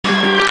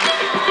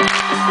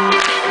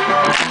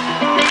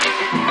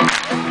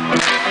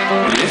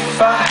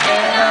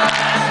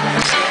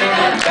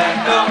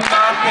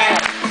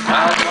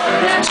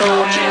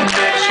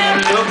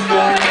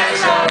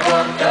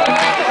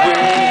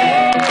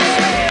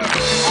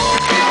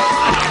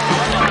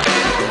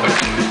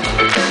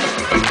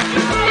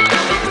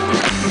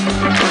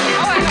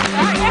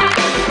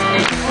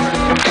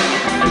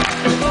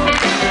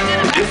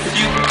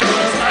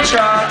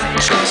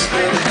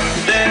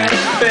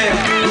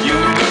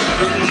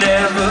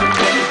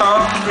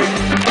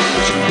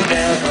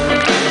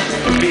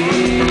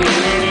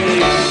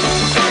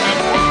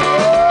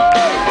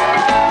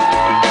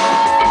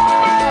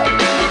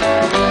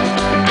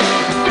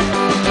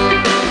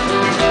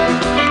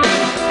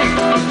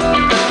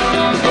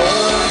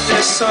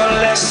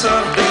sense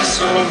of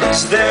this, or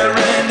is there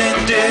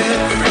any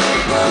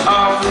difference?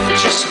 Are we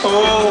just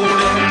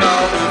holding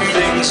all the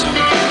things that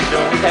we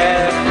don't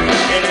have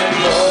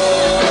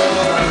anymore?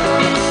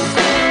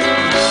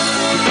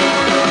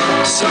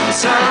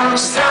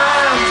 Sometimes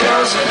time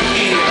doesn't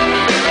heal,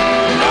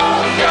 no,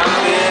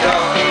 not at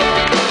all.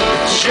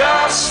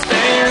 Just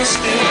stand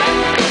still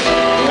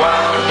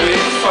while we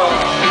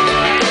fall.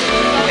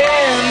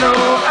 In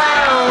or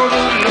out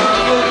of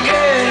love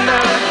again,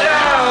 I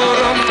doubt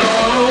I'm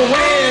gonna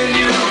win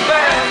you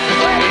back.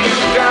 When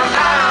you've got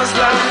eyes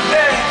like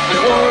that, you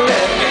won't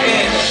let me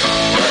in.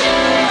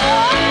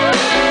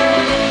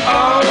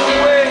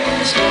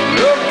 Always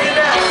looking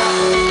out.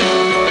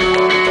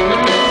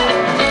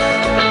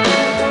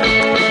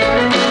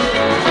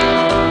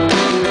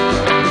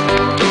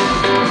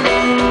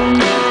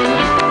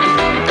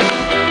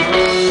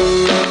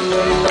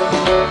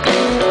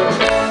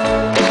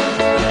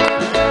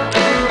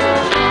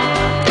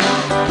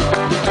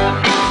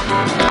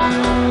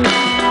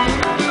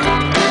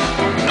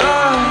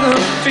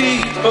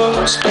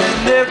 People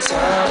spend their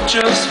time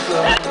just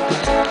flowing,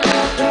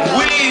 and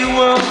we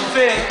were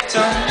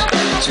victims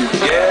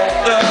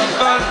together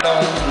but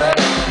lonely.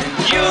 And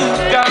you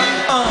got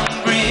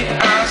hungry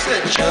eyes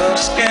that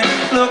just can't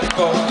look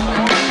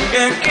forward,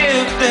 can't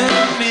give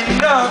them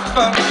enough,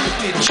 but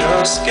we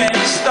just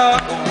can't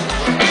stop.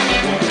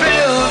 We're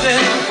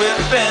building,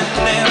 we're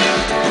bending,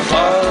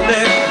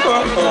 falling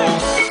for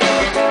hope.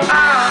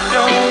 I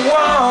don't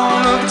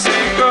wanna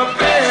take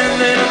up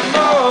any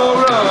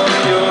more of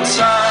your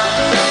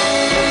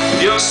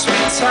time, your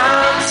sweet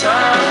time,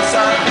 time.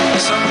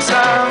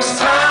 Sometimes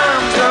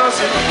time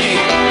doesn't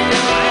heal,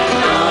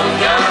 no,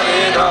 not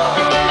at all.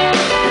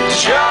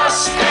 Just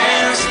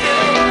stand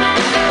still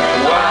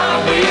while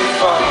we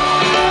fall.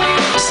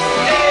 So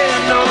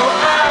in or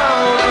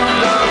out of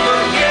love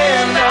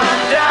again, I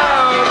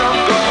doubt I'm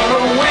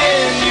gonna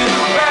win you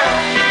back.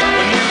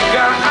 When you've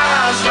got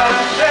eyes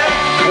like that,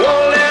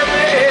 won't let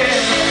me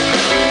in.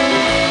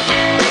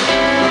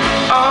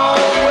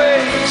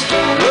 Always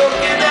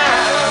looking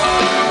out.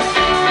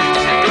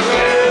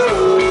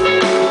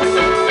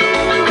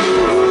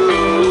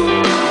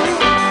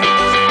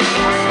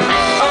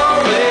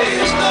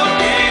 Always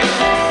looking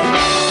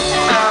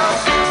out.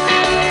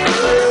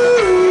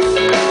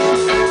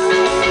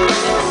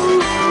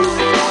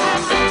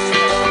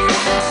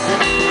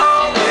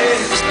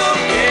 Always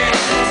looking.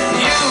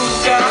 You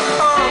got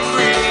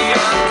hungry,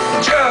 I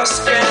just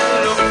can't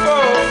look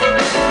forward.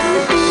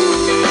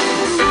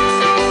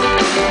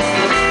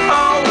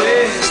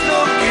 Always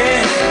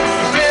looking,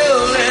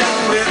 building,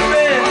 we're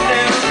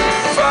bending,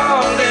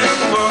 falling,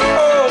 we're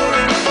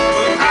holding.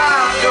 But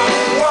I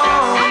don't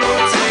wanna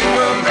take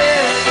up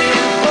any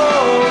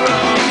more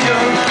of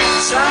your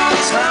time,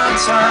 time,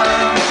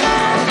 time.